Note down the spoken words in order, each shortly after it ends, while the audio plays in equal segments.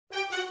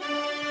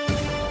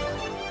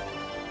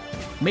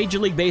Major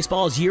League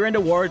Baseball's year-end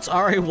awards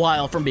are a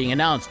while from being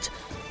announced,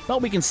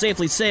 but we can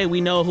safely say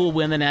we know who will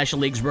win the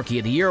National League's Rookie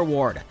of the Year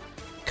award.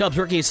 Cubs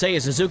rookie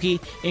Seiya Suzuki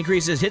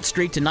increased his hit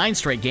streak to 9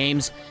 straight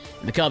games,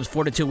 and the Cubs'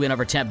 4-2 win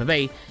over Tampa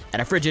Bay at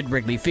a frigid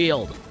Wrigley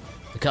Field.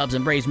 The Cubs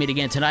and Braves meet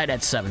again tonight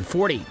at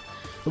 7:40.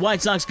 The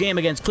White Sox game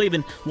against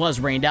Cleveland was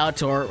rained out,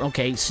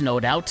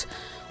 snowed out,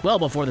 well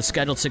before the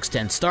scheduled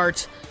 6:10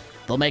 start.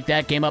 They'll make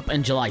that game up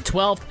on July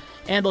 12th,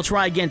 and they'll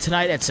try again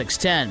tonight at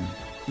 6:10.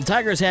 The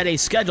Tigers had a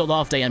scheduled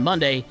off day on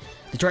Monday.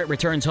 Detroit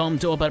returns home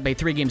to open up a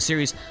 3-game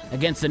series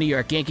against the New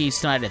York Yankees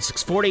tonight at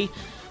 6:40.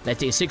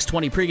 That's a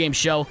 6:20 pregame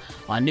show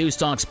on News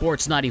Talk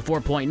Sports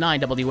 94.9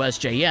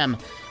 WSJM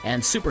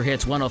and Super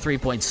Hits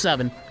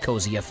 103.7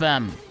 Cozy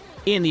FM.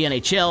 In the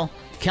NHL,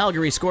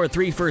 Calgary scored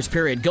 3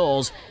 first-period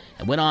goals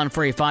and went on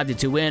for a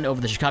 5-2 win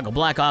over the Chicago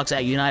Blackhawks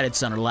at United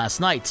Center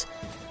last night.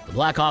 The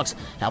Blackhawks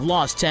have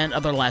lost 10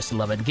 of their last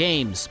 11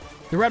 games.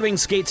 The Red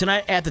Wings skate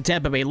tonight at the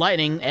Tampa Bay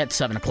Lightning at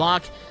 7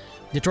 o'clock.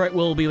 Detroit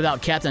will be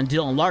without captain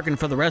Dylan Larkin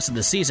for the rest of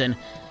the season,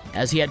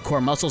 as he had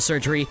core muscle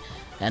surgery,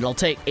 and it'll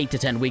take 8 to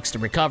 10 weeks to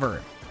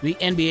recover. The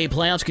NBA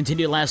playoffs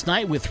continued last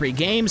night with 3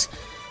 games.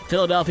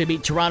 Philadelphia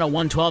beat Toronto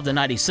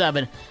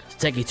 112-97 to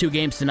take a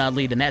 2-game-to-none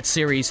lead in that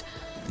series.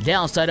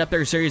 Dallas tied up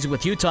their series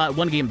with Utah at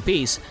 1 game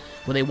apiece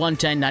with a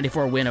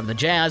 110-94 win over the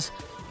Jazz.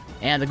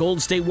 And the Golden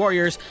State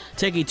Warriors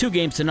take a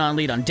 2-game-to-none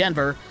lead on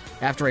Denver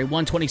after a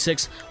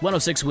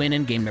 126-106 win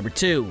in game number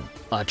 2.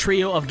 A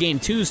trio of game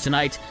 2s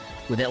tonight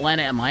with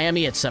Atlanta at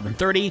Miami at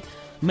 7:30,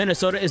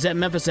 Minnesota is at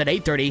Memphis at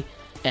 8:30,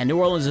 and New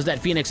Orleans is at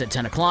Phoenix at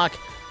 10 o'clock.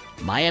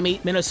 Miami,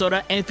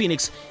 Minnesota, and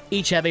Phoenix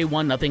each have a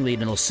 1-0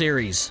 lead in those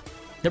series.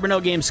 There were no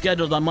games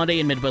scheduled on Monday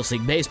in Midwest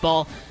League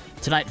Baseball.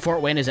 Tonight,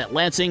 Fort Wayne is at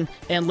Lansing,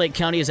 and Lake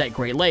County is at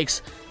Great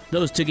Lakes.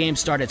 Those 2 games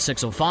start at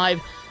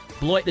 6:05.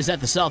 Beloit is at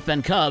the South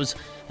Bend Cubs,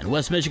 and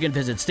West Michigan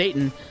visits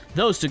Dayton.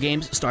 Those 2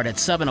 games start at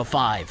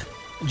 7:05.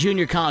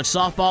 Junior college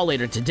softball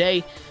later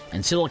today,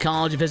 and Steele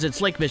College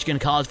visits Lake Michigan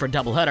College for a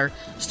doubleheader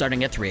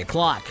starting at 3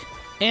 o'clock.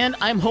 And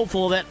I'm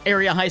hopeful that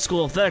area high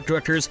school athletic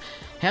directors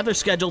have their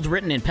schedules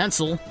written in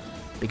pencil,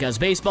 because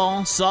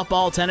baseball,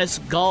 softball, tennis,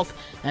 golf,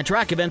 and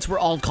track events were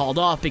all called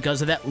off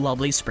because of that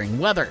lovely spring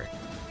weather.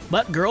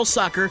 But girls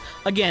soccer,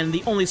 again,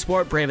 the only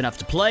sport brave enough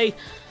to play.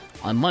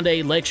 On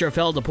Monday, Lakeshore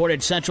fell to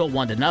Portage Central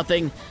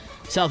 1-0.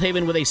 South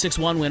Haven with a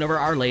 6-1 win over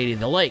Our Lady of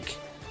the Lake.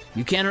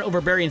 Buchanan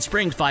over Berrien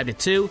Springs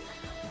 5-2.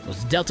 It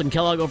was Delton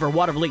Kellogg over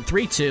Watervliet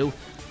 3-2.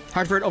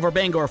 Hartford over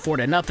Bangor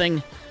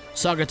 4-0.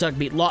 Saugatuck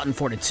beat Lawton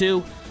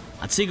 4-2.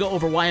 Otsego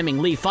over Wyoming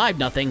Lee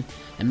 5-0.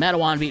 And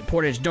Matawan beat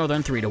Portage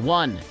Northern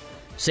 3-1.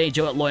 St.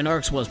 Joe at Loy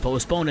Norks was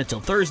postponed until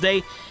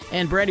Thursday,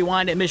 and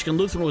Brandywine at Michigan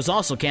Lutheran was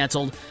also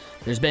canceled.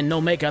 There's been no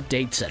make-up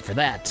date set for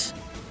that.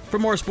 For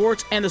more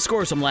sports and the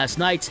scores from last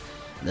night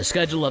and the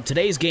schedule of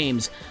today's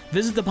games,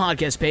 visit the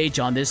podcast page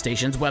on this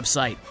station's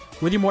website.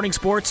 With your morning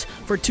sports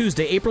for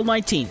Tuesday, April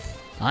 19th,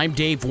 I'm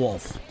Dave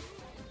Wolf.